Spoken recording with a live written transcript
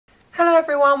Hello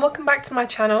everyone, welcome back to my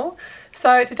channel.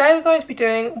 So today we're going to be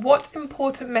doing what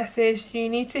important message you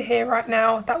need to hear right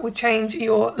now that would change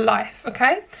your life,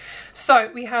 okay? So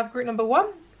we have group number 1,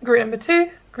 group number 2,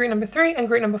 group number 3 and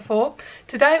group number 4.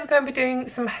 Today we're going to be doing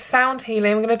some sound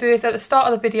healing. We're going to do this at the start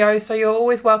of the video, so you're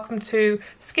always welcome to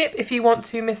skip if you want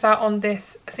to miss out on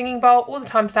this singing bowl. All the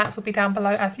timestamps will be down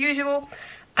below as usual.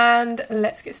 And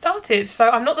let's get started. So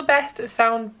I'm not the best at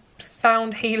sound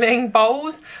healing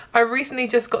bowls. I recently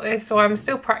just got this, so I'm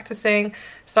still practicing.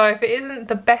 So if it isn't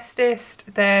the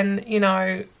bestest, then you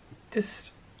know,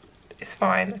 just it's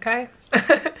fine, okay?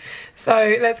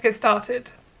 So let's get started.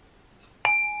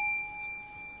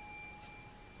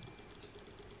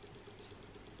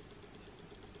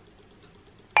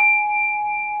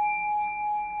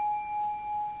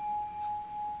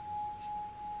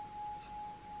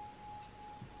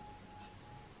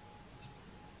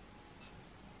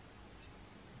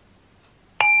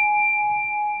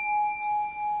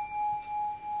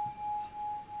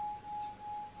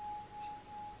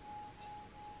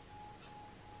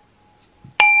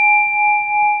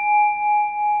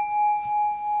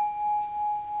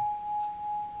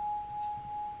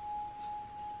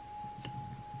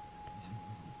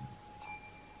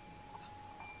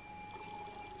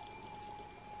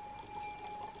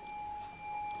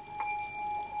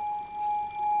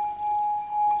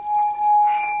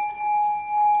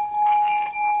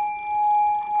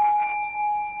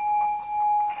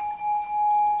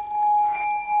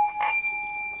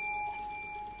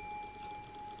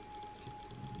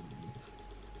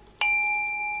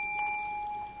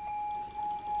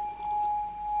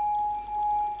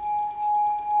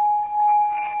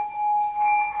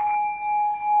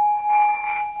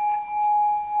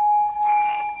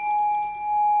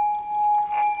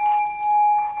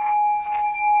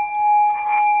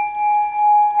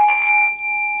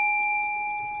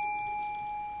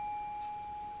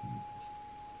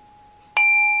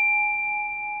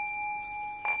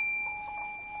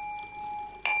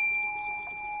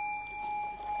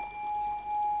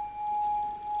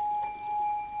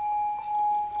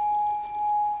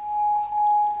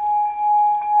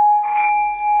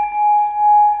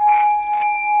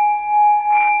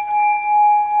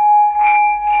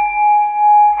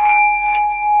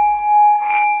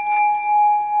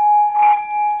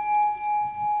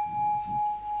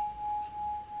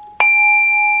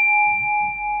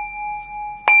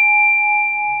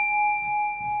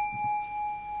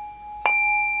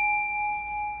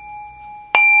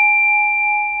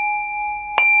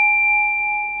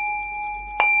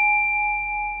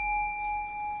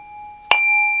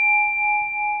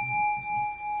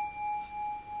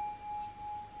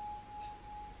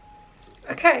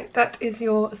 Okay, that is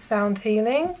your sound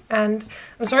healing, and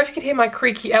I'm sorry if you could hear my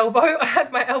creaky elbow. I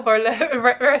had my elbow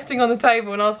resting on the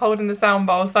table and I was holding the sound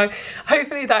bowl, so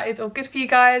hopefully that is all good for you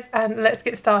guys, and let's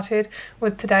get started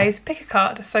with today's pick a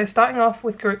card. So starting off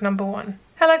with group number 1.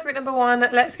 Hello group number 1,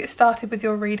 let's get started with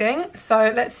your reading.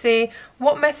 So let's see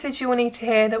what message you will need to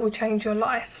hear that will change your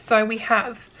life. So we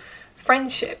have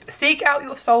friendship. Seek out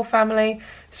your soul family,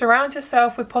 surround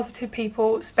yourself with positive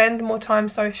people, spend more time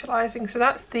socializing. So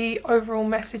that's the overall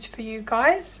message for you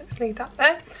guys. Let's leave that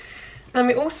there. And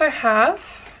we also have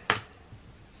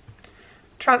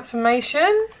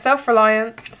transformation,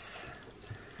 self-reliance,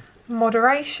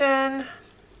 moderation,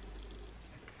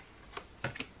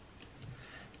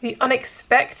 the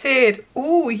unexpected.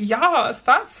 Oh yes,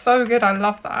 that's so good. I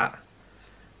love that.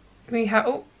 We have,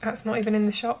 oh, that's not even in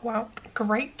the shot. Wow,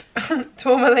 great.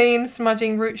 Tourmaline,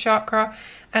 smudging, root chakra,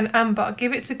 and amber.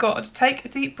 Give it to God. Take a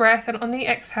deep breath, and on the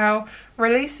exhale,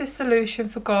 release this solution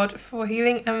for God for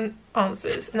healing and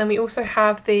answers. And then we also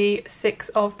have the 6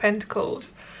 of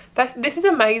Pentacles. This is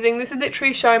amazing. This is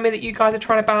literally showing me that you guys are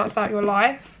trying to balance out your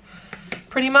life,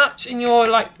 pretty much, and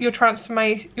you're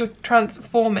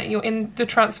transforming. You're in the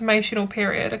transformational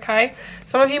period. Okay,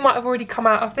 some of you might have already come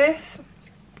out of this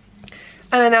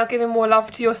and are now giving more love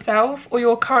to yourself, or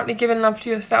you're currently giving love to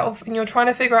yourself and you're trying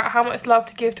to figure out how much love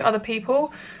to give to other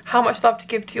people, how much love to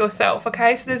give to yourself,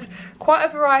 okay? So there's quite a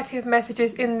variety of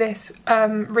messages in this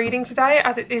reading today,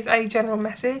 as it is a general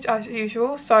message as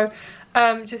usual, so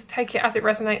just take it as it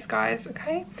resonates, guys,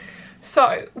 okay?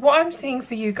 So what I'm seeing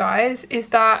for you guys is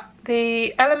that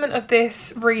the element of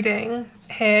this reading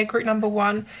here, group number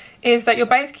 1, is that you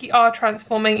basically are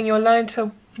transforming and you're learning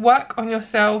to work on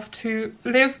yourself, to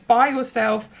live by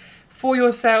yourself, for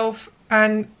yourself,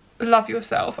 and love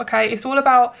yourself, okay? It's all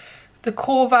about the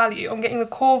core value. I'm getting the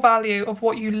core value of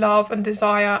what you love and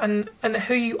desire and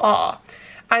who you are.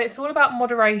 And it's all about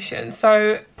moderation.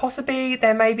 So possibly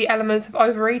there may be elements of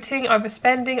overeating,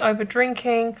 overspending, over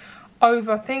drinking,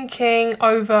 overthinking,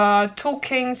 over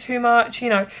talking too much. You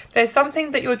know, there's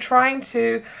something that you're trying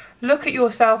to look at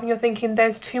yourself and you're thinking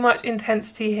there's too much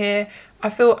intensity here. I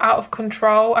feel out of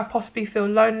control. I possibly feel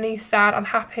lonely, sad,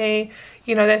 unhappy.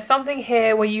 You know, there's something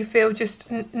here where you feel just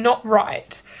not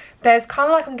right. There's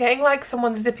kind of like, I'm getting like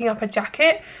someone zipping up a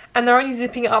jacket and they're only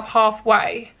zipping it up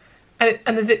halfway,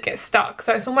 and the zip gets stuck.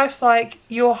 So it's almost like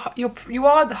you are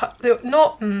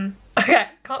not okay,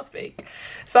 can't speak.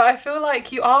 So I feel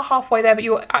like you are halfway there, but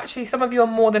you're actually, some of you are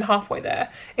more than halfway there.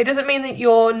 It doesn't mean that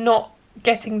you're not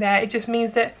getting there. It just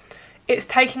means that it's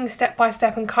taking step by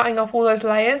step and cutting off all those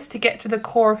layers to get to the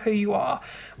core of who you are.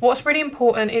 What's really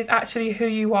important is actually who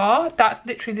you are. That's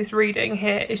literally this reading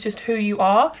here, is just who you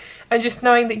are, and just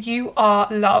knowing that you are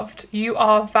loved, you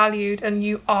are valued, and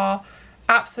you are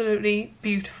absolutely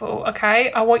beautiful.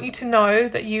 Okay, I want you to know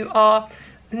that you are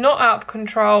not out of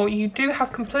control. You do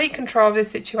have complete control of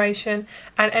this situation,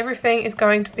 and everything is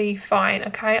going to be fine.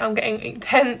 Okay, I'm getting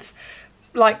intense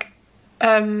like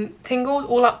tingles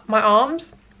all up my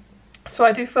arms. So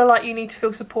I do feel like you need to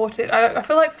feel supported. I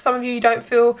feel like for some of you, you don't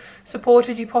feel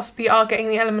supported. You possibly are getting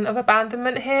the element of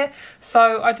abandonment here.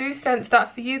 So I do sense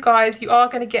that for you guys, you are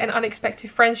going to get an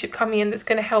unexpected friendship coming in that's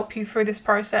going to help you through this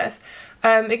process.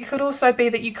 It could also be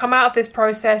that you come out of this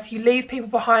process, you leave people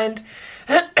behind,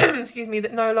 excuse me,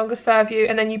 that no longer serve you,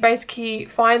 and then you basically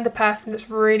find the person that's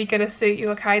really going to suit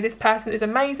you. Okay, this person is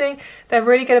amazing. They're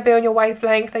really going to be on your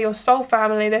wavelength. They're your soul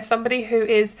family. They're somebody who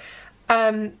is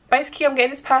basically, I'm getting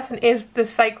this person is the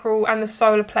sacral and the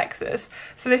solar plexus.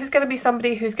 So this is going to be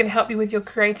somebody who's going to help you with your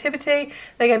creativity.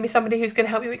 They're going to be somebody who's going to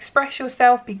help you express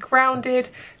yourself, be grounded,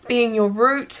 be in your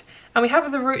root. And we have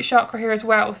the root chakra here as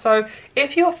well. So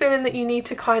if you're feeling that you need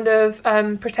to kind of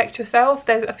protect yourself,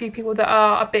 there's a few people that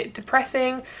are a bit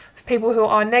depressing, there's people who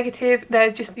are negative,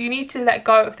 there's just, you need to let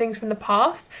go of things from the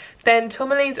past, then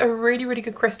tourmaline's a really, really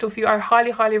good crystal for you. I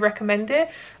highly, highly recommend it.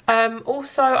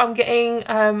 Also, I'm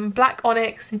getting black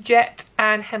onyx, jet,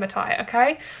 and hematite.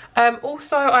 Okay.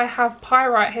 Also, I have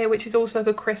pyrite here, which is also a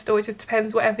good crystal. It just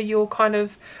depends whatever you're kind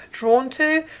of drawn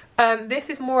to. This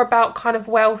is more about kind of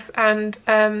wealth and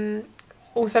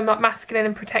also masculine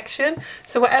and protection.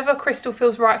 So whatever crystal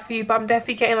feels right for you, but I'm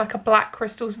definitely getting like a black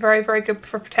crystal is very, very good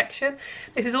for protection.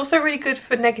 This is also really good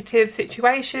for negative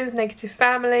situations, negative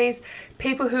families,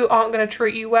 people who aren't going to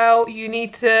treat you well. You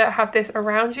need to have this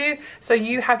around you so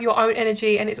you have your own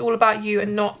energy and it's all about you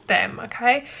and not them.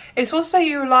 Okay, it's also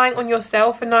you relying on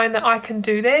yourself and knowing that I can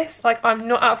do this, like I'm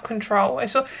not out of control.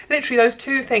 It's literally those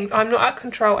two things, I'm not out of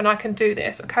control and I can do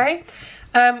this. Okay.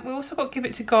 We also got give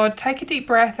it to God. Take a deep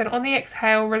breath and on the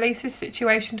exhale, release this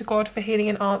situation to God for healing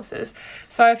and answers.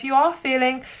 So if you are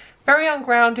feeling very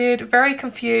ungrounded, very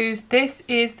confused, this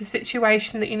is the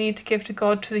situation that you need to give to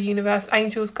God, to the universe,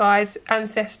 angels, guides,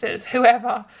 ancestors,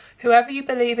 whoever you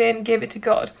believe in, give it to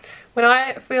God. When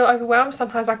I feel overwhelmed,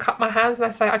 sometimes I cup my hands and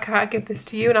I say, okay, I give this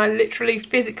to you, and I literally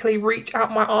physically reach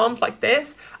out my arms like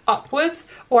this upwards,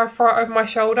 or I throw it over my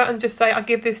shoulder and just say, I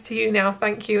give this to you now,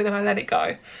 thank you, and then I let it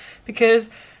go. Because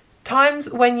times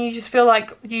when you just feel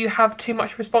like you have too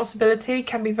much responsibility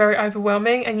can be very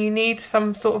overwhelming and you need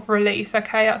some sort of release.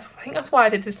 Okay, I think that's why I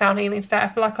did the sound healing today. I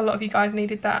feel like a lot of you guys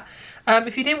needed that.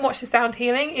 If you didn't watch the sound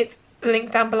healing, it's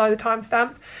linked down below the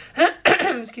timestamp.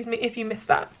 Excuse me if you missed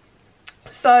that.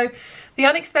 So the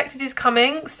unexpected is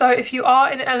coming. So if you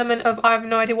are in an element of I have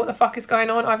no idea what the fuck is going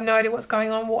on, I have no idea what's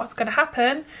going on, what's going to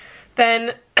happen,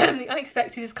 then the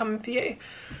unexpected is coming for you.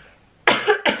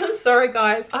 I'm sorry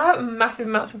guys, I have massive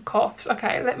amounts of coughs.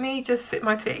 Okay, let me just sip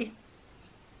my tea.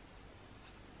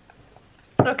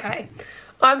 Okay,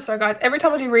 I'm sorry guys, every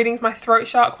time I do readings my throat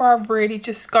chakra really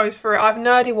just goes through it. I have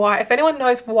no idea why. If anyone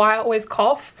knows why I always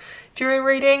cough during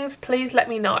readings, please let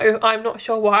me know. I'm not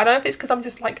sure why. I don't know if it's because I'm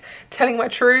just like telling my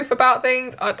truth about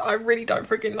things. I really don't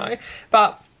freaking know.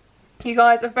 But you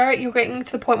guys are you're getting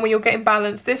to the point where you're getting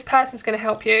balanced. This person's going to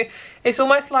help you. It's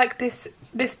almost like this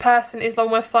person is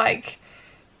almost like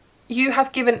you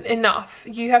have given enough.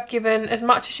 You have given as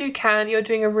much as you can. You're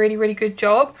doing a really, really good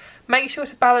job. Make sure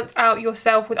to balance out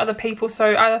yourself with other people.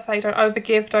 So as I say, don't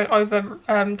overgive,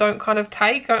 don't kind of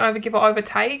take, don't overgive or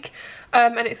overtake.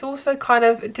 And it's also kind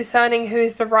of discerning who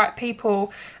is the right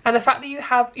people. And the fact that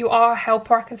you are a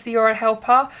helper, I can see you're a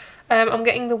helper. I'm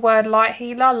getting the word light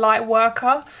healer, light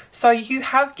worker. So you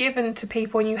have given to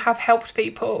people and you have helped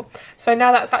people. So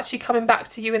now that's actually coming back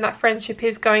to you and that friendship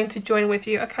is going to join with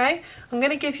you, okay? I'm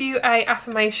going to give you a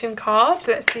affirmation card.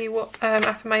 So let's see what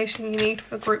affirmation you need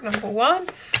for group number 1.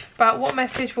 But what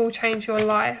message will change your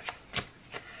life?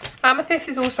 Amethyst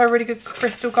is also a really good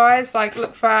crystal, guys. Like,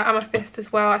 look for amethyst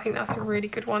as well. I think that's a really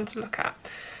good one to look at.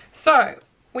 So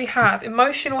we have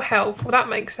emotional health. Well, that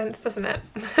makes sense, doesn't it?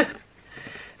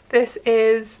 This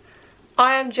is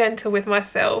I Am Gentle With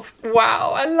Myself.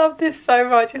 Wow, I love this so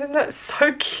much. Isn't that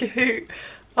so cute?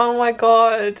 Oh my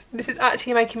god, this is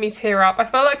actually making me tear up. I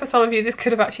feel like for some of you this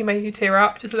could have actually made you tear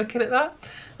up just looking at that.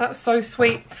 That's so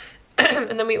sweet.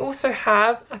 And then we also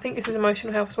have, I think this is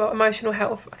emotional health as well, emotional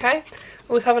health, okay?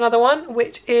 We also have another one,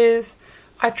 which is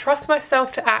I trust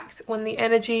myself to act when the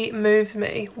energy moves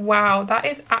me. Wow, that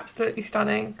is absolutely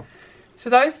stunning. So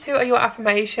those two are your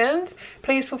affirmations.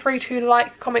 Please feel free to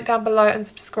like, comment down below and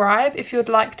subscribe if you would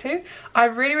like to. I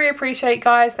really, really appreciate it,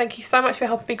 guys. Thank you so much for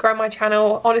helping me grow my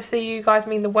channel. Honestly, you guys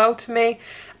mean the world to me.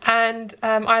 And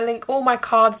I link all my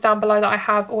cards down below that I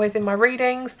have always in my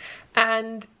readings.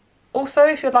 And also,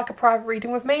 if you'd like a private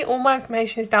reading with me, all my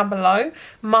information is down below.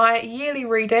 My yearly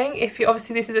reading, if you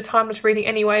obviously this is a timeless reading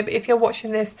anyway, but if you're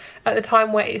watching this at the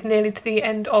time where it's nearly to the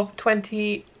end of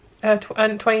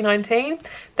 2019,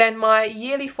 then my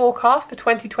yearly forecast for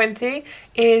 2020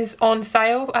 is on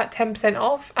sale at 10%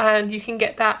 off, and you can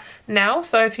get that now.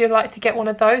 So if you'd like to get one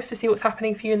of those to see what's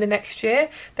happening for you in the next year,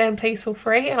 then please feel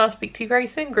free, and I'll speak to you very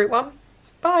soon, group 1.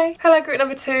 Bye. Hello, group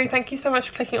number 2. Thank you so much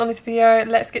for clicking on this video.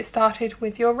 Let's get started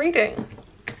with your reading.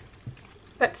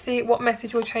 Let's see what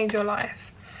message will change your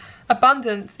life.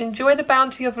 Abundance. Enjoy the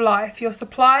bounty of life. Your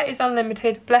supply is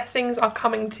unlimited. Blessings are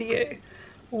coming to you.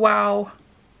 Wow.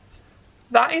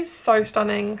 That is so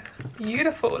stunning.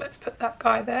 Beautiful. Let's put that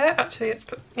guy there. Actually, let's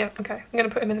put, yeah, okay. I'm going to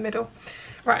put him in the middle.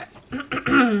 Right.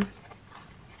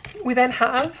 We then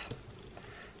have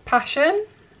passion,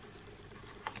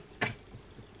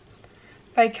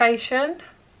 vacation.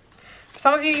 For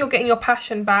some of you, you're getting your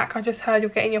passion back. I just heard you're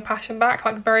getting your passion back,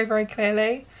 like very, very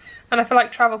clearly. And I feel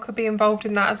like travel could be involved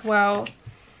in that as well.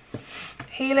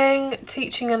 Healing,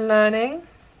 teaching and learning.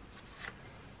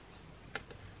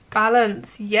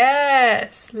 Balance,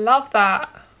 yes, love that.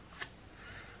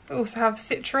 We also have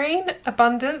citrine,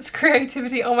 abundance,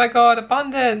 creativity. Oh my god,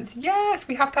 abundance, yes,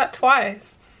 we have that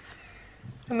twice.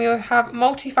 And we have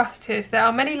multifaceted. There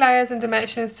are many layers and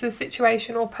dimensions to the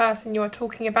situation or person you are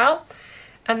talking about.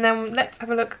 And then let's have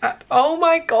a look at, oh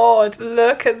my god,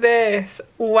 look at this.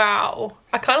 Wow,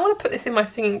 I kind of want to put this in my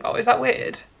singing bowl. Is that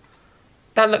weird?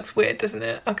 That looks weird, doesn't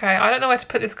it? Okay, I don't know where to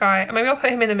put this guy. Maybe I'll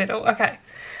put him in the middle. Okay.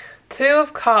 2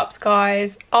 of Cups,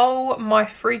 guys. Oh my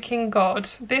freaking god.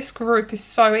 This group is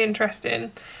so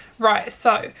interesting. Right,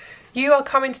 so you are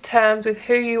coming to terms with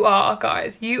who you are,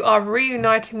 guys. You are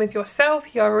reuniting with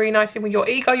yourself. You are reuniting with your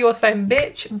ego. You're saying,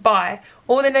 bitch, bye.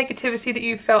 All the negativity that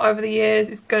you've felt over the years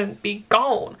is going to be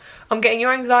gone. I'm getting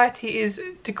your anxiety is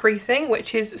decreasing,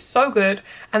 which is so good.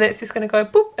 And it's just going to go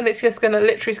boop. And it's just going to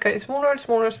literally get smaller and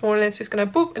smaller and smaller. And it's just going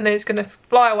to boop. And then it's going to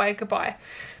fly away. Goodbye.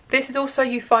 This is also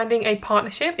you finding a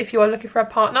partnership. If you are looking for a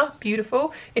partner,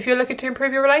 beautiful. If you're looking to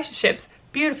improve your relationships,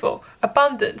 beautiful.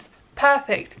 Abundance,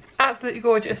 perfect, absolutely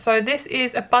gorgeous. So this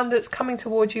is abundance coming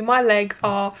towards you. My legs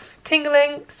are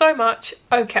tingling so much.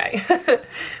 Okay.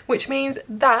 Which means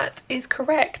that is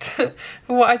correct for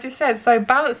what I just said. So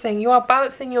balancing, you are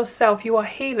balancing yourself. You are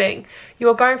healing. You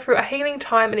are going through a healing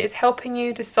time, and it's helping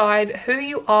you decide who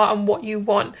you are and what you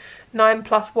want. 9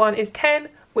 + 1 is 10.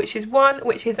 Which is 1,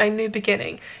 which is a new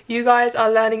beginning. You guys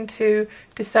are learning to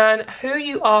discern who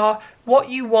you are, what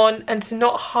you want, and to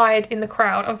not hide in the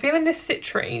crowd. I'm feeling this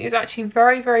citrine is actually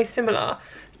very, very similar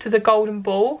to the golden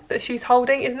ball that she's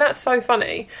holding. Isn't that so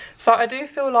funny? So I do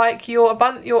feel like your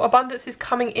abundance is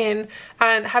coming in,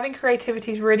 and having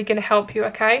creativity is really going to help you,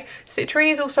 okay?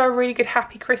 Citrine is also a really good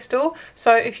happy crystal.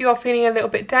 So if you are feeling a little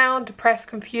bit down, depressed,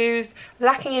 confused,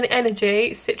 lacking in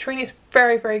energy, citrine is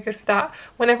very, very good for that.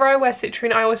 Whenever I wear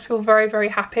citrine, I always feel very, very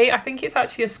happy. I think it's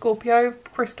actually a Scorpio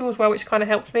crystal as well, which kind of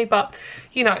helps me, but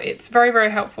you know, it's very,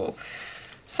 very helpful.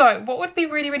 So what would be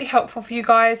really, really helpful for you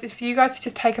guys is for you guys to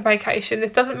just take a vacation.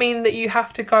 This doesn't mean that you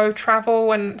have to go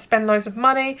travel and spend loads of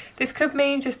money. This could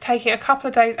mean just taking a couple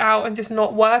of days out and just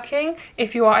not working,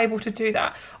 if you are able to do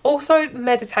that. Also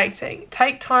meditating.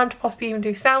 Take time to possibly even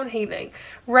do sound healing,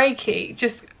 Reiki.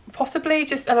 Just possibly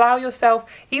just allow yourself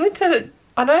even to,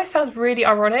 I know it sounds really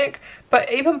ironic, but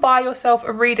even buy yourself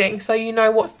a reading so you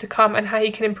know what's to come and how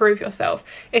you can improve yourself.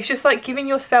 It's just like giving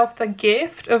yourself the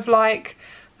gift of like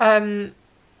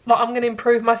I'm going to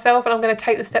improve myself, and I'm going to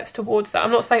take the steps towards that.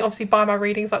 I'm not saying obviously buy my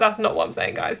readings, like that's not what I'm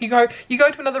saying, guys. You go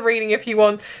to another reading if you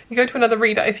want, you go to another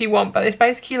reader if you want, but it's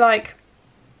basically like,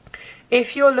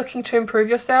 if you're looking to improve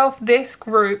yourself, this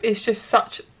group is just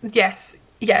such, yes,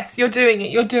 you're doing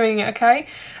it, okay?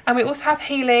 And we also have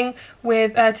healing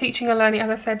with teaching and learning, as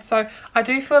I said. So I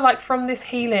do feel like from this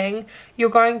healing, you're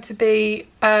going to be,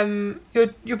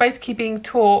 you're basically being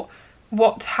taught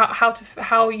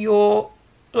how you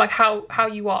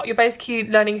are. You're basically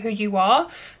learning who you are.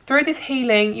 Through this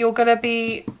healing, you're going to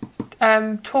be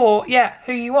taught, yeah,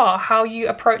 who you are, how you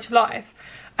approach life,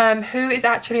 who is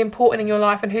actually important in your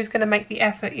life and who's going to make the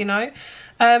effort, you know.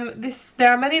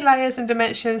 There are many layers and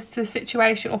dimensions to the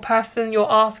situation or person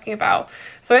you're asking about.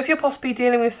 So if you're possibly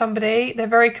dealing with somebody, they're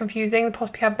very confusing, they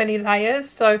possibly have many layers.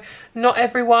 So not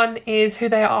everyone is who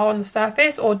they are on the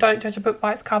surface, or don't judge a book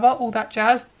by its cover, all that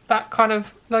jazz,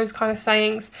 those kind of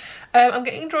sayings. I'm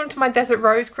getting drawn to my Desert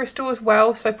Rose crystal as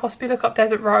well, so possibly look up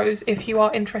Desert Rose if you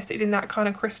are interested in that kind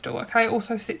of crystal, okay?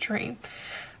 Also citrine.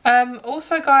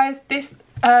 Also guys, this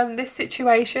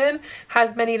situation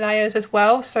has many layers as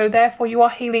well, so therefore you are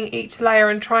healing each layer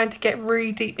and trying to get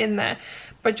really deep in there.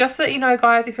 But just so that you know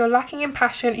guys, if you're lacking in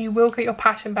passion, you will get your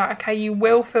passion back, okay? You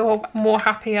will feel more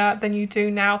happier than you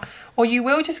do now, or you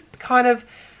will just kind of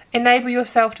enable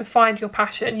yourself to find your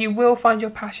passion. You will find your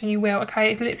passion, you will,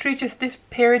 okay? It's literally just this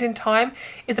period in time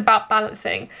is about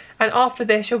balancing, and after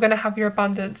this you're going to have your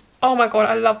abundance. Oh my god,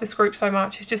 I love this group so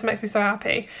much, it just makes me so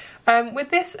happy. With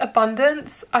this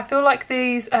abundance, I feel like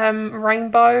these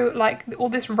rainbow, like all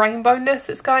this rainbowness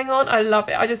that's going on, I love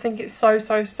it. I just think it's so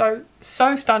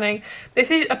stunning. This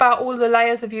is about all of the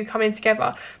layers of you coming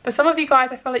together. But some of you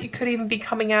guys, I feel like you could even be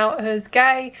coming out as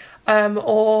gay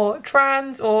or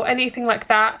trans or anything like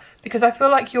that, because I feel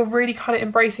like you're really kind of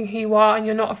embracing who you are and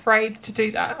you're not afraid to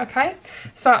do that, okay?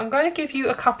 So I'm going to give you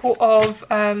a couple of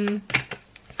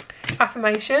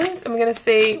affirmations and we're going to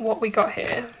see what we got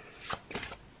here.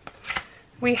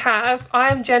 We have, I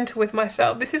am gentle with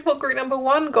myself. This is what group number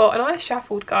 1 got, and I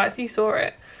shuffled, guys. You saw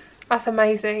it. That's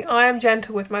amazing. I am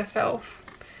gentle with myself.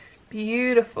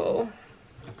 Beautiful.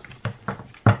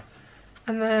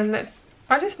 And then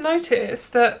I just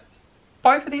noticed that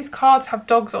both of these cards have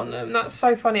dogs on them. That's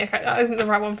so funny. Okay, that isn't the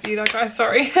right one for you though, guys.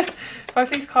 Sorry.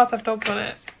 Both these cards have dogs on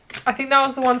it. I think that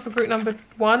was the one for group number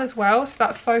 1 as well. So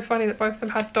that's so funny that both of them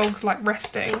had dogs like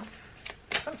resting.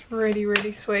 That's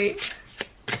really sweet.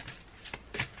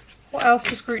 What else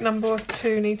does group number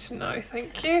 2 need to know?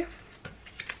 Thank you.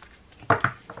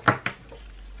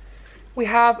 We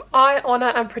have, I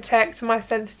honour and protect my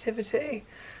sensitivity.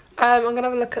 I'm going to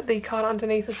have a look at the card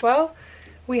underneath as well.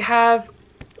 We have,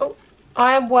 oh,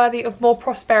 I am worthy of more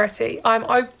prosperity. I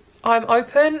am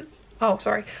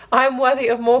worthy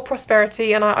of more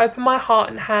prosperity and I open my heart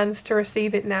and hands to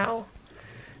receive it now.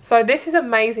 So this is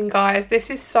amazing, guys. This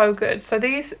is so good. So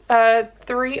these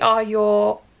 3 are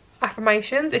your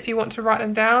affirmations. If you want to write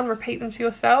them down, repeat them to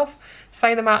yourself,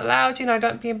 say them out loud, you know,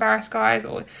 don't be embarrassed, guys.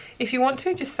 Or if you want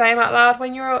to, just say them out loud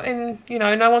when you're in, you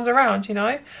know, no one's around, you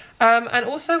know. And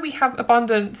also we have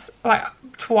abundance, like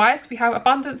twice. We have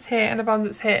abundance here and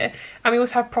abundance here, and we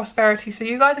also have prosperity. So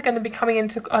you guys are going to be coming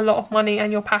into a lot of money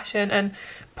and your passion and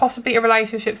possibly a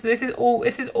relationship. So this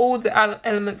is all the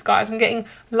elements, guys. I'm getting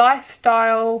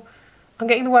lifestyle. I'm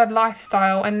getting the word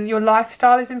lifestyle, and your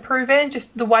lifestyle is improving.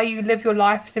 Just the way you live your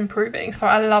life is improving. So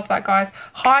I love that, guys.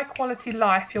 High quality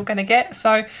life you're going to get.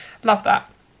 So love that.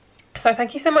 So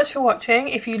thank you so much for watching.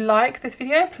 If you like this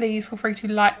video, please feel free to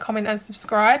like, comment and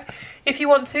subscribe. If you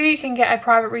want to, you can get a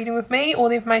private reading with me. All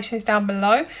the information is down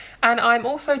below. And I'm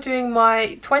also doing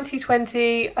my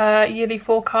 2020 yearly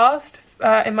forecast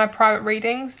in my private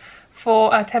readings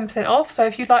for 10% off. So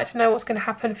if you'd like to know what's going to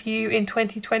happen for you in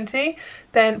 2020,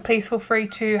 then please feel free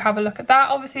to have a look at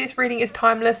that. Obviously this reading is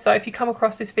timeless, so if you come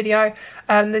across this video,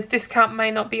 this discount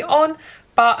may not be on,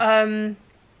 but I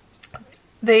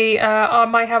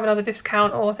might have another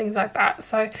discount or things like that.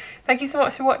 So thank you so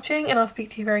much for watching, and I'll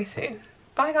speak to you very soon.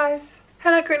 Bye guys.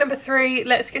 Hello group number 3,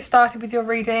 let's get started with your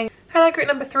reading. Hello group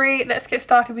number 3, let's get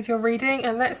started with your reading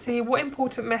and let's see what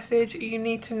important message you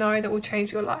need to know that will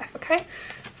change your life, okay?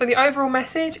 So the overall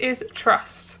message is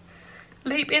trust.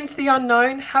 Leap into the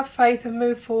unknown, have faith and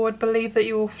move forward, believe that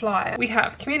you will fly. We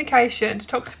have communication,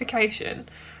 detoxification,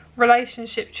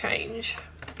 relationship change,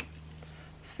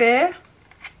 fear,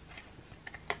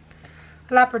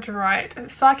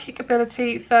 labradorite, psychic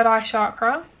ability, third eye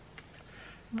chakra,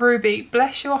 ruby,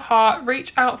 bless your heart,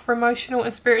 reach out for emotional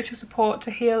and spiritual support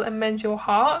to heal and mend your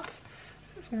heart.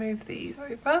 Let's move these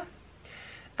over.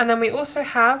 And then we also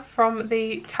have from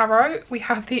the tarot, we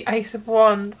have the Ace of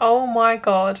Wands. Oh my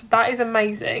god, that is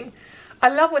amazing. I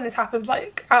love when this happens.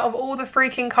 Like, out of all the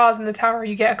freaking cards in the tarot,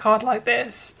 you get a card like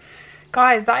this.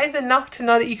 Guys, that is enough to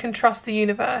know that you can trust the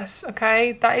universe,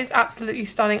 okay? That is absolutely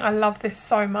stunning. I love this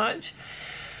so much.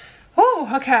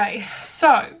 Oh, okay.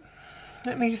 So,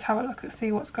 let me just have a look and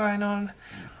see what's going on.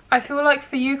 I feel like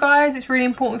for you guys, it's really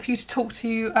important for you to talk to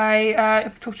your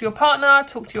partner,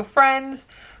 talk to your friends,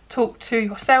 talk to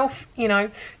yourself, you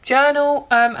know, journal,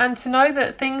 and to know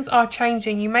that things are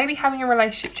changing. You may be having a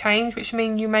relationship change, which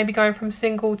means you may be going from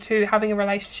single to having a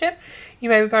relationship. You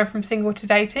may be going from single to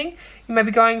dating. You may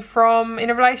be going from in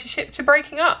a relationship to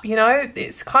breaking up, you know.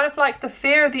 It's kind of like the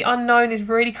fear of the unknown is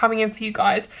really coming in for you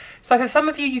guys. So for some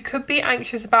of you, you could be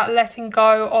anxious about letting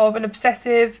go of an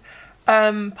obsessive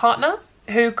partner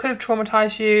who could have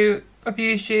traumatized you,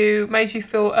 abused you, made you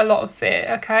feel a lot of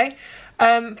fear, okay?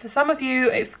 For some of you,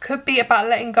 it could be about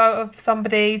letting go of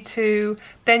somebody to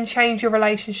then change your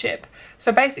relationship.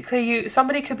 So basically,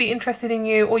 somebody could be interested in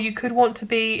you, or you could want to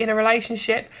be in a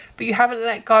relationship, but you haven't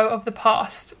let go of the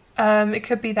past. It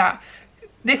could be that.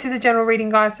 This is a general reading,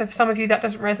 guys, so for some of you that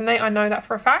doesn't resonate, I know that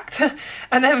for a fact.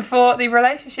 And then for the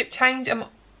relationship change,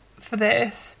 for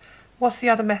this, what's the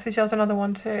other message? There was another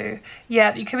one too.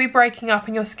 Yeah, you could be breaking up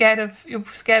and you're scared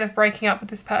of breaking up with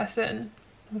this person,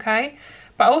 okay?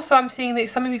 But also I'm seeing that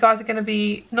some of you guys are going to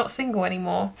be not single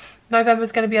anymore. November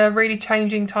is going to be a really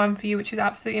changing time for you, which is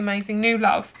absolutely amazing. New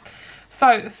love.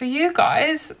 So for you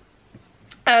guys,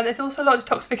 there's also a lot of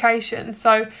detoxification.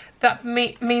 So that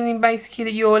meaning basically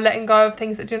that you're letting go of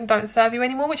things that don't serve you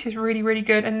anymore, which is really, really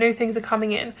good. And new things are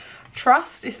coming in.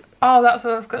 Trust is, oh, that's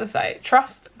what I was going to say.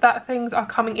 Trust that things are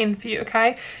coming in for you,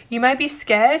 okay? You may be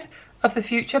scared of the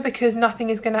future because you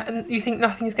think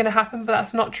nothing is gonna happen, but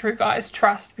that's not true, guys.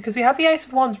 Trust, because we have the Ace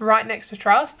of Wands right next to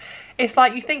trust. It's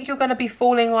like you think you're gonna be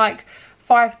falling like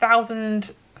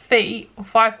 5,000 feet or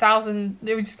 5,000,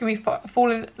 you're just gonna be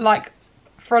falling like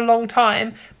for a long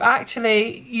time, but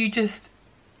actually you just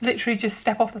literally just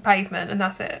step off the pavement and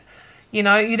that's it. You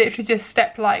know, you literally just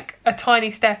step like a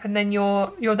tiny step and then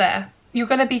you're there. You're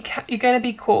gonna be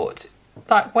caught.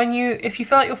 Like if you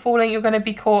feel like you're falling, you're going to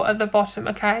be caught at the bottom,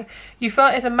 okay? You feel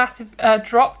like there's a massive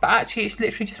drop, but actually it's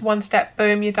literally just one step,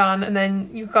 boom, you're done, and then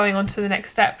you're going on to the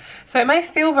next step. So it may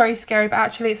feel very scary, but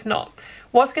actually it's not.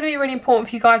 What's going to be really important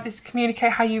for you guys is to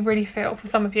communicate how you really feel, for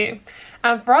some of you.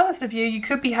 And for others of you, you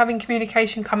could be having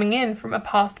communication coming in from a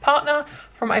past partner,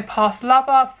 from a past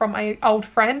lover, from an old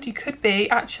friend. You could be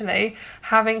actually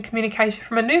having communication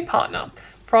from a new partner,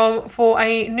 for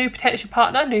a new potential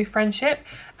partner, new friendship,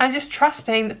 and just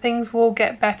trusting that things will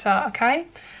get better, okay?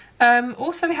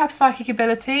 Also, we have psychic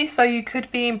ability, so you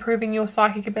could be improving your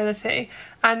psychic ability,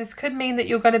 and this could mean that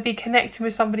you're going to be connecting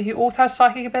with somebody who also has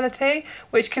psychic ability,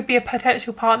 which could be a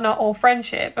potential partner or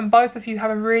friendship, and both of you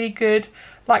have a really good,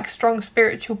 like, strong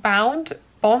spiritual bond,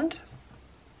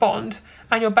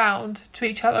 and you're bound to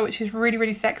each other, which is really,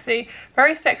 really sexy,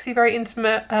 very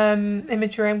intimate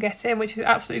imagery I'm getting, which is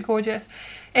absolutely gorgeous.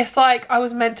 It's like I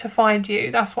was meant to find you.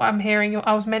 That's what I'm hearing.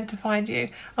 I was meant to find you.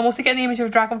 I'm also getting the image of a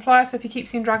dragonfly, so if you keep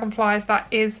seeing dragonflies, that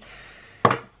is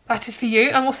for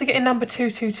you. I'm also getting number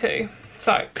 222.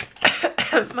 So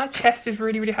my chest is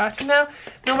really, really hurting now.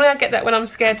 Normally I get that when I'm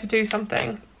scared to do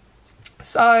something.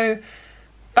 So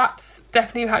that's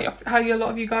definitely how a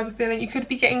lot of you guys are feeling. You could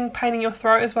be getting pain in your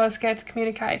throat as well as scared to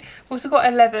communicate. We've also got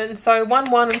 11, so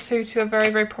 1, 1 and 2, 2 are very,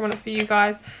 very prominent for you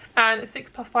guys. And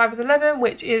 6 plus 5 is 11,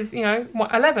 which is, you know,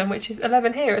 11, which is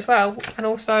 11 here as well, and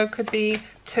also could be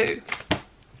 2.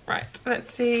 Right,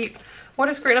 let's see. What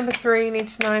does group number 3 need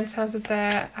to know in terms of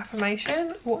their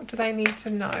affirmation? What do they need to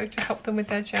know to help them with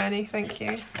their journey? Thank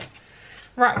you.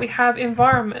 Right, we have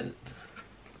environment.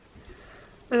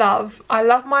 Love. I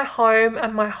love my home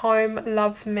and my home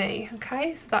loves me.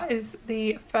 Okay, so that is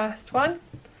the first one.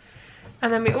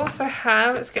 And then we also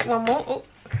have, let's get one more. Oh,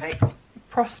 okay.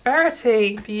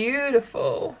 Prosperity.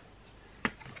 Beautiful.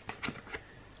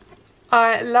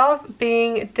 I love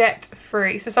being debt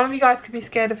free. So some of you guys could be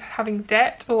scared of having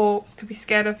debt, or could be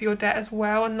scared of your debt as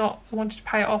well and not wanting to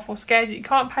pay it off, or scared that you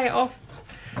can't pay it off.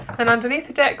 And underneath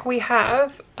the deck we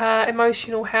have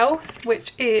emotional health,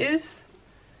 which is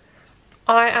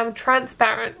I am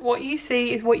transparent. What you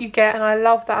see is what you get, and I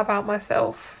love that about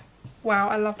myself. Wow,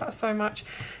 I love that so much.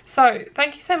 So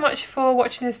thank you so much for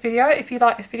watching this video. If you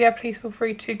like this video, please feel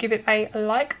free to give it a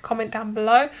like, comment down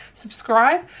below,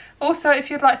 subscribe. Also, if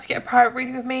you'd like to get a private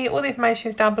reading with me, all the information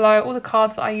is down below. All the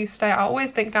cards that I use today are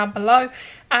always linked down below.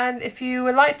 And if you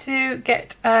would like to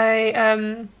get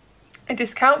a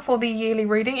discount for the yearly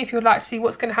reading, if you would like to see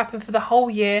what's going to happen for the whole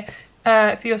year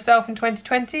for yourself in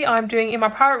 2020, I'm doing in my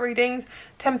private readings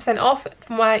 10% off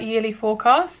for my yearly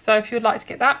forecast. So if you would like to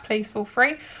get that, please feel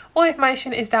free. All the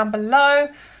information is down below,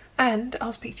 and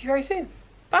I'll speak to you very soon.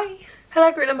 Bye. Hello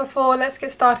group number 4, let's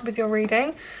get started with your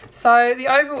reading. So the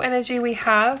overall energy we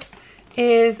have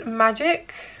is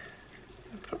magic.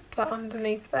 Put that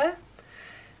underneath there,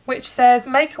 which says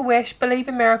make a wish, believe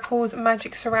in miracles,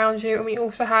 magic surrounds you. And we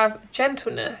also have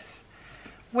gentleness,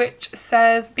 which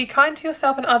says, be kind to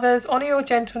yourself and others, honour your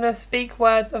gentleness, speak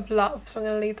words of love. So I'm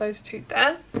going to leave those two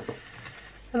there.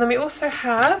 And then we also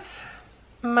have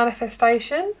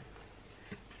manifestation,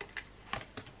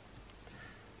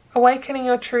 awakening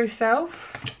your true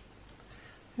self,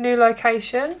 new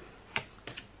location,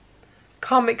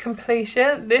 karmic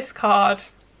completion. This card,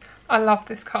 I love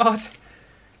this card.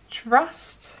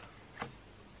 Trust,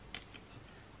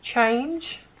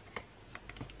 change,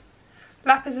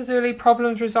 lapis lazuli,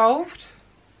 problems resolved,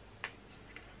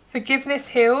 forgiveness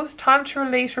heals, time to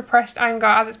release repressed anger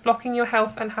as it's blocking your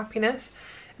health and happiness.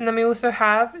 And then we also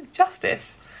have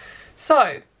justice.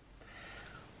 So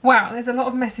wow, there's a lot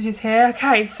of messages here.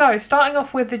 Okay, so starting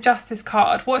off with the justice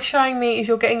card, what's showing me is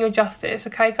you're getting your justice.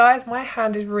 Okay guys, my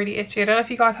hand is really itchy. I don't know if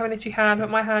you guys have an itchy hand, but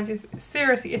my hand is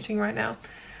seriously itching right now.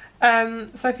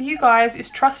 So for you guys, it's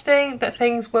trusting that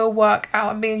things will work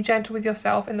out and being gentle with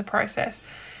yourself in the process.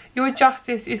 Your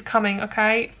justice is coming,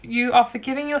 okay? You are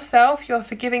forgiving yourself, you're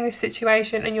forgiving this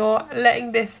situation, and you're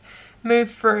letting this move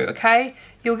through, okay?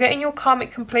 You're getting your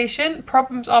karmic completion,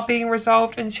 problems are being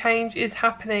resolved, and change is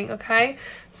happening, okay?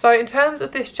 So in terms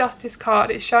of this justice card,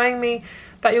 it's showing me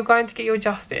that you're going to get your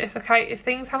justice, okay? If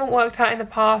things haven't worked out in the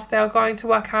past, they are going to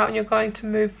work out and you're going to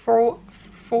move forward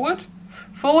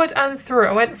and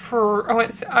through.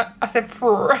 I said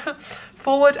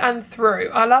forward and through.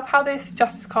 I love how this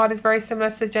justice card is very similar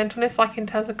to the gentleness, like in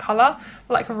terms of color,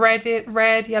 like red,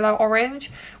 yellow,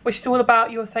 orange, which is all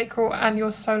about your sacral and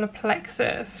your solar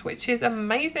plexus, which is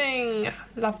amazing.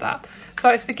 Love that. So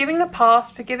it's forgiving the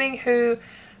past, forgiving I'm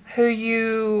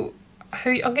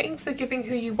getting forgiving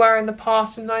who you were in the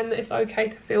past and knowing that it's okay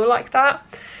to feel like that.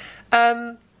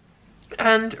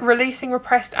 And releasing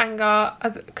repressed anger,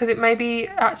 because it may be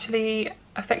actually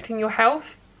affecting your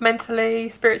health, mentally,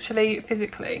 spiritually,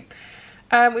 physically.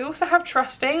 We also have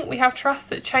trusting. We have trust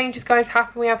that change is going to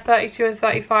happen. We have 32 and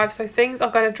 35, so things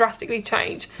are going to drastically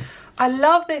change. I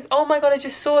love this. Oh my god, I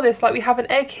just saw this. Like, we have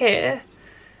an egg here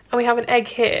and we have an egg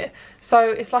here.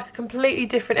 So it's like a completely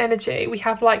different energy. We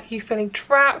have like you feeling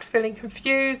trapped, feeling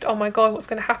confused. Oh my god, what's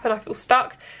going to happen? I feel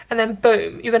stuck. And then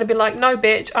boom, you're going to be like, no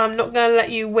bitch, I'm not going to let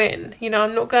you win. You know,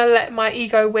 I'm not going to let my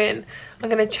ego win. I'm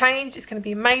going to change. It's going to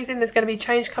be amazing. There's going to be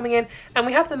change coming in. And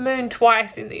we have the moon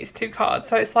twice in these two cards.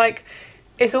 So it's like,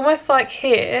 it's almost like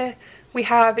here we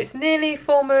have, it's nearly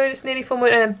full moon, and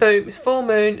then boom, it's full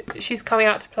moon. She's coming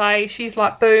out to play. She's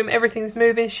like, boom, everything's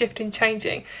moving, shifting,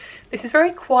 changing. This is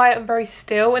very quiet and very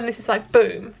still, and this is like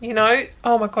boom, you know?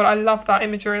 Oh my god, I love that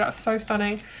imagery. That's so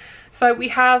stunning. So we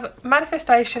have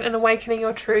manifestation and awakening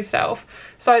your true self.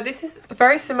 So this is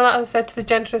very similar, as I said, to the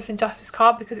gentleness and justice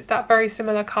card, because it's that very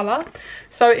similar color.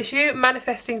 So it's you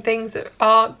manifesting things that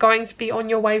are going to be on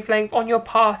your wavelength, on your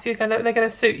path. They're gonna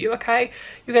suit you, okay?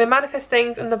 You're gonna manifest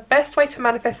things, and the best way to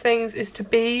manifest things is to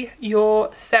be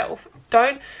yourself.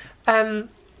 Don't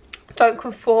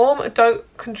conform,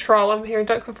 don't control. I'm hearing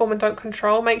don't conform and don't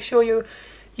control. Make sure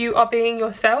you are being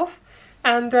yourself.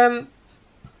 And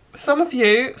some of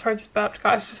you, sorry, I just burped,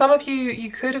 guys. For some of you, you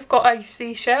could have got a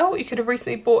seashell. You could have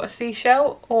recently bought a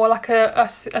seashell, or like a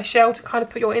shell to kind of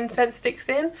put your incense sticks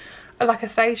in, like a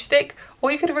sage stick.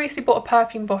 Or you could have recently bought a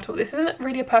perfume bottle. This isn't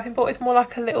really a perfume bottle. It's more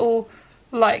like a little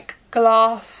like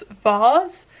glass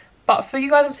vase. But for you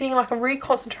guys, I'm seeing like I'm really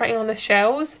concentrating on the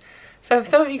shells. So for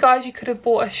some of you guys, you could have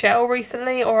bought a shell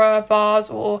recently, or a vase,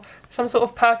 or some sort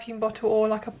of perfume bottle, or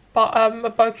like a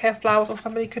bouquet of flowers, or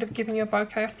somebody could have given you a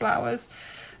bouquet of flowers.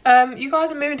 You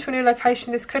guys are moving to a new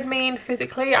location. This could mean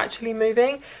physically actually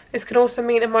moving. This could also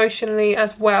mean emotionally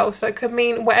as well. So it could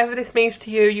mean whatever this means to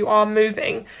you, you are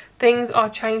moving. Things are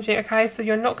changing, okay? So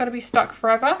you're not going to be stuck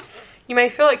forever. You may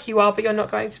feel like you are, but you're not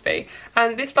going to be.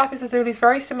 And this lapis lazuli is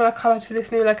very similar colour to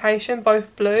this new location,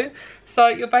 both blue. So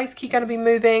you're basically going to be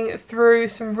moving through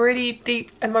some really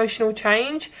deep emotional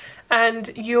change,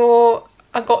 and your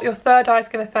third eye is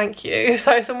going to thank you.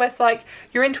 So it's almost like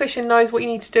your intuition knows what you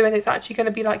need to do, and it's actually going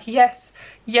to be like, yes,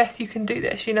 you can do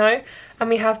this, you know. And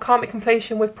we have karmic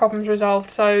completion with problems resolved.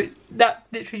 So that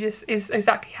literally just is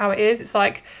exactly how it is. It's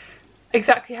like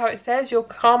exactly how it says. Your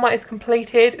karma is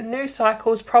completed, new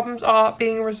cycles, problems are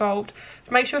being resolved.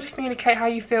 So make sure to communicate how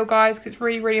you feel, guys, because it's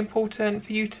really, really important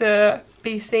for you to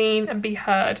be seen and be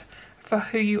heard for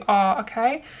who you are,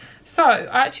 okay? So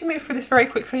I actually moved through this very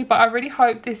quickly, but I really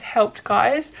hope this helped,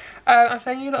 guys. I'm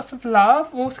sending you lots of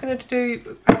love. We're also going to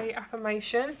do a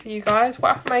affirmation for you guys.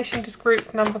 What affirmation does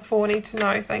group number 4 need to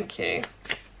know? Thank you.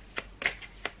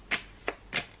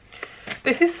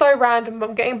 This is so random, but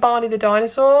I'm getting Barney the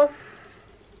dinosaur.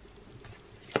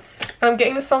 And I'm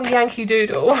getting the song Yankee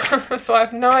Doodle, so I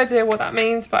have no idea what that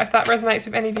means, but if that resonates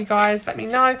with any of you guys, let me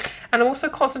know. And I'm also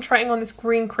concentrating on this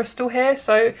green crystal here,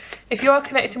 so if you are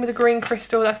connecting with a green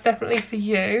crystal, that's definitely for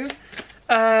you.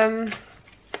 Yeah.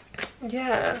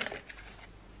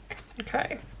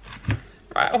 Okay.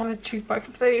 Right, I want to choose both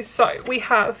of these. So we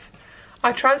have,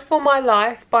 I transform my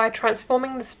life by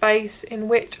transforming the space in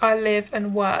which I live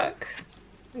and work.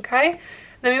 Okay.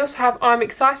 Then we also have, I'm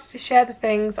excited to share the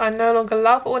things I no longer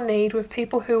love or need with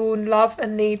people who will love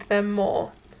and need them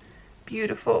more.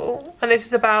 Beautiful. And this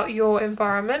is about your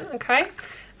environment, okay?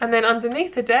 And then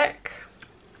underneath the deck,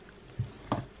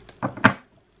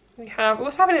 we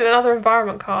also have another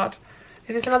environment card.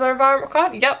 Is this another environment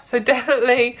card? Yep, so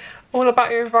definitely all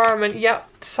about your environment.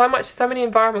 Yep, so many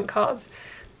environment cards.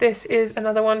 This is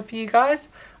another one for you guys.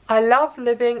 I love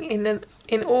living in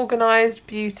organised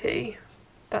beauty.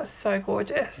 That's so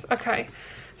gorgeous. Okay,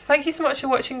 so thank you so much for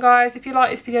watching, guys. If you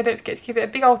like this video, don't forget to give it a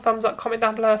big old thumbs up, comment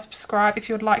down below, subscribe if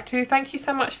you would like to. Thank you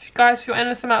so much, guys, for your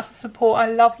endless amounts of support. I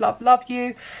love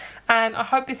you, and I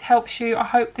hope this helps you. I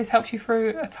hope this helps you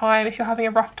through a time. If you're having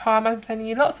a rough time, I'm sending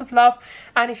you lots of love.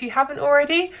 And if you haven't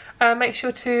already, make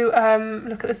sure to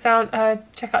look at the sound,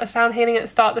 check out the sound healing at the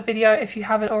start of the video if you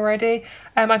haven't already.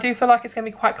 I do feel like it's going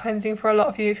to be quite cleansing for a lot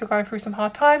of you if you're going through some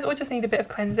hard times or just need a bit of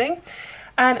cleansing.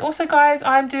 And also, guys,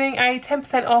 I'm doing a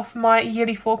 10% off my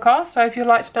yearly forecast, so if you'd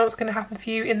like to know what's going to happen for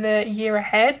you in the year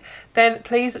ahead, then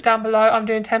please look down below. I'm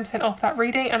doing 10% off that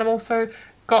reading, and I'm also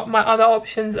got my other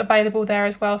options available there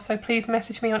as well, so please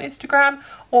message me on Instagram,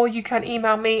 or you can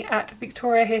email me at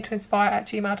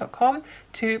victoriaheretoinspire@gmail.com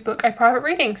to book a private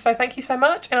reading. So thank you so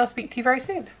much, and I'll speak to you very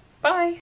soon. Bye.